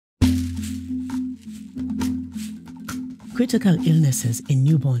Critical illnesses in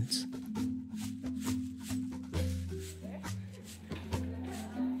newborns.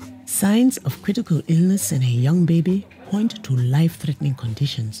 Signs of critical illness in a young baby point to life-threatening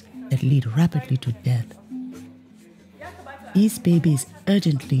conditions that lead rapidly to death. These babies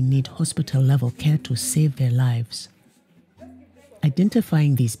urgently need hospital-level care to save their lives.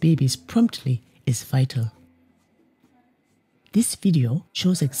 Identifying these babies promptly is vital. This video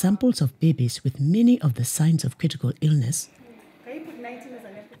shows examples of babies with many of the signs of critical illness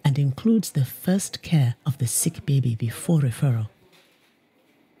and includes the first care of the sick baby before referral.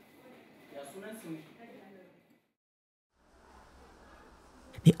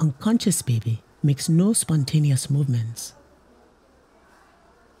 The unconscious baby makes no spontaneous movements.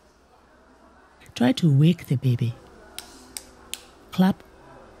 Try to wake the baby. Clap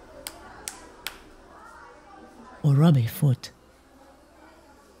or rub a foot.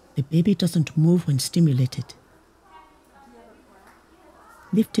 The baby doesn't move when stimulated.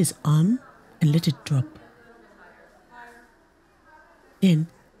 Lift his arm and let it drop. Then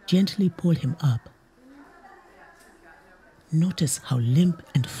gently pull him up. Notice how limp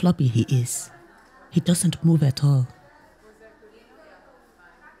and floppy he is. He doesn't move at all.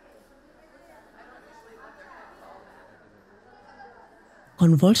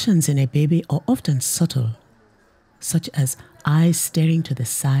 Convulsions in a baby are often subtle, such as eyes staring to the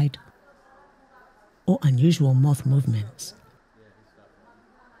side or unusual mouth movements.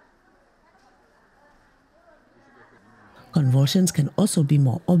 Convulsions can also be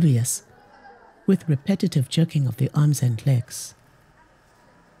more obvious, with repetitive jerking of the arms and legs.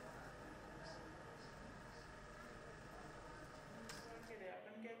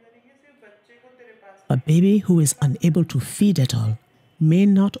 A baby who is unable to feed at all may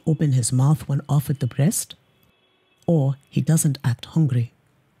not open his mouth when offered the breast, or he doesn't act hungry.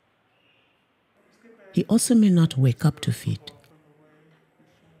 He also may not wake up to feed.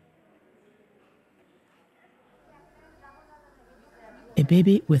 A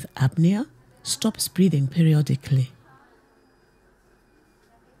baby with apnea stops breathing periodically.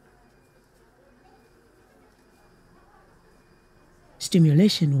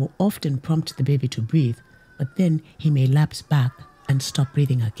 Stimulation will often prompt the baby to breathe, but then he may lapse back and stop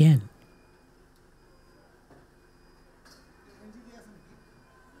breathing again.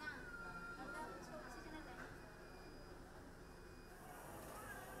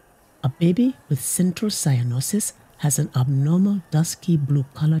 A baby with central cyanosis has an abnormal dusky blue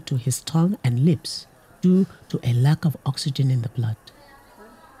color to his tongue and lips due to a lack of oxygen in the blood.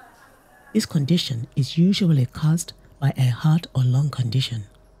 This condition is usually caused by a heart or lung condition.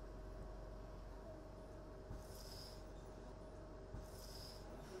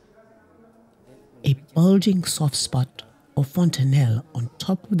 A bulging soft spot or fontanelle on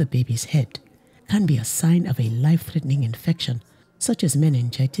top of the baby's head can be a sign of a life-threatening infection such as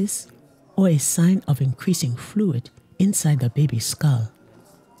meningitis, or a sign of increasing fluid inside the baby's skull.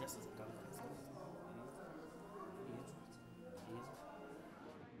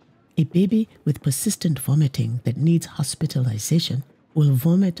 A baby with persistent vomiting that needs hospitalization will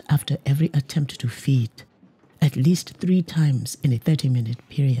vomit after every attempt to feed, at least 3 times in a 30-minute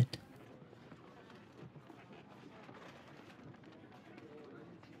period.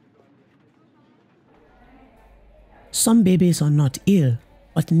 Some babies are not ill,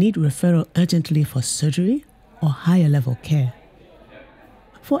 but need referral urgently for surgery or higher level care.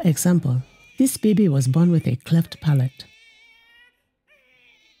 For example, this baby was born with a cleft palate.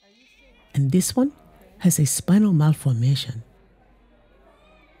 And this one has a spinal malformation.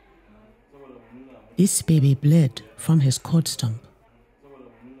 This baby bled from his cord stump.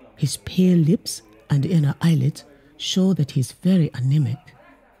 His pale lips and inner eyelids show that he's very anemic.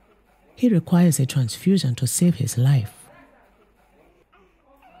 He requires a transfusion to save his life.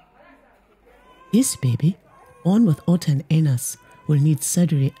 This baby, born with autumn anus, will need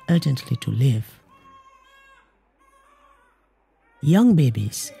surgery urgently to live. Young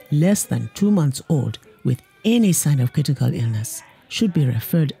babies less than 2 months old with any sign of critical illness should be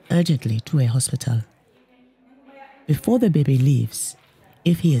referred urgently to a hospital. Before the baby leaves,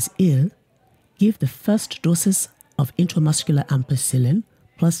 if he is ill, give the first doses of intramuscular ampicillin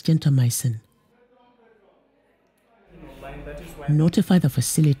plus gentamicin. Notify the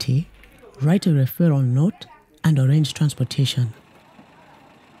facility, write a referral note, and arrange transportation.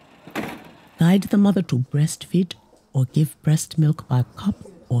 Guide the mother to breastfeed or give breast milk by cup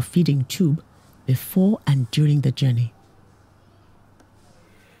or feeding tube before and during the journey.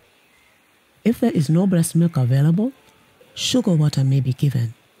 If there is no breast milk available, sugar water may be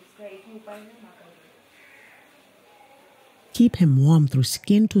given. Keep him warm through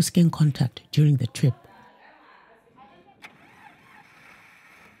skin-to-skin contact during the trip.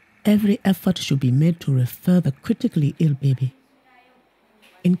 Every effort should be made to refer the critically ill baby.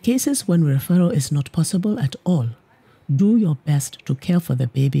 In cases when referral is not possible at all, do your best to care for the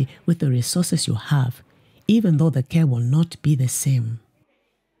baby with the resources you have, even though the care will not be the same.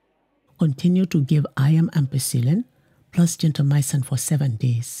 Continue to give IM ampicillin plus gentamicin for 7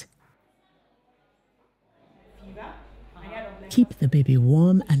 days. Keep the baby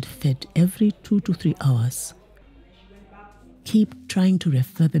warm and fed every 2 to 3 hours. Keep trying to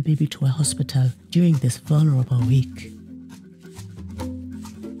refer the baby to a hospital during this vulnerable week.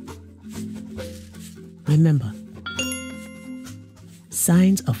 Remember,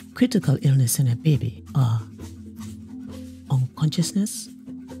 signs of critical illness in a baby are unconsciousness,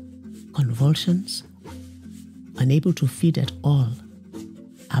 convulsions, unable to feed at all,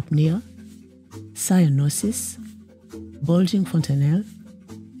 apnea, cyanosis, bulging fontanelle,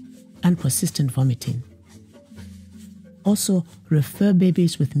 and persistent vomiting. Also, refer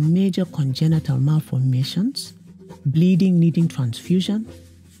babies with major congenital malformations, bleeding needing transfusion,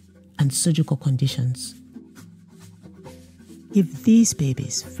 and surgical conditions. Give these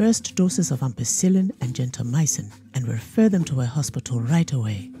babies first doses of ampicillin and gentamicin and refer them to a hospital right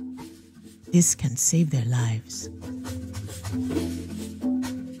away. This can save their lives.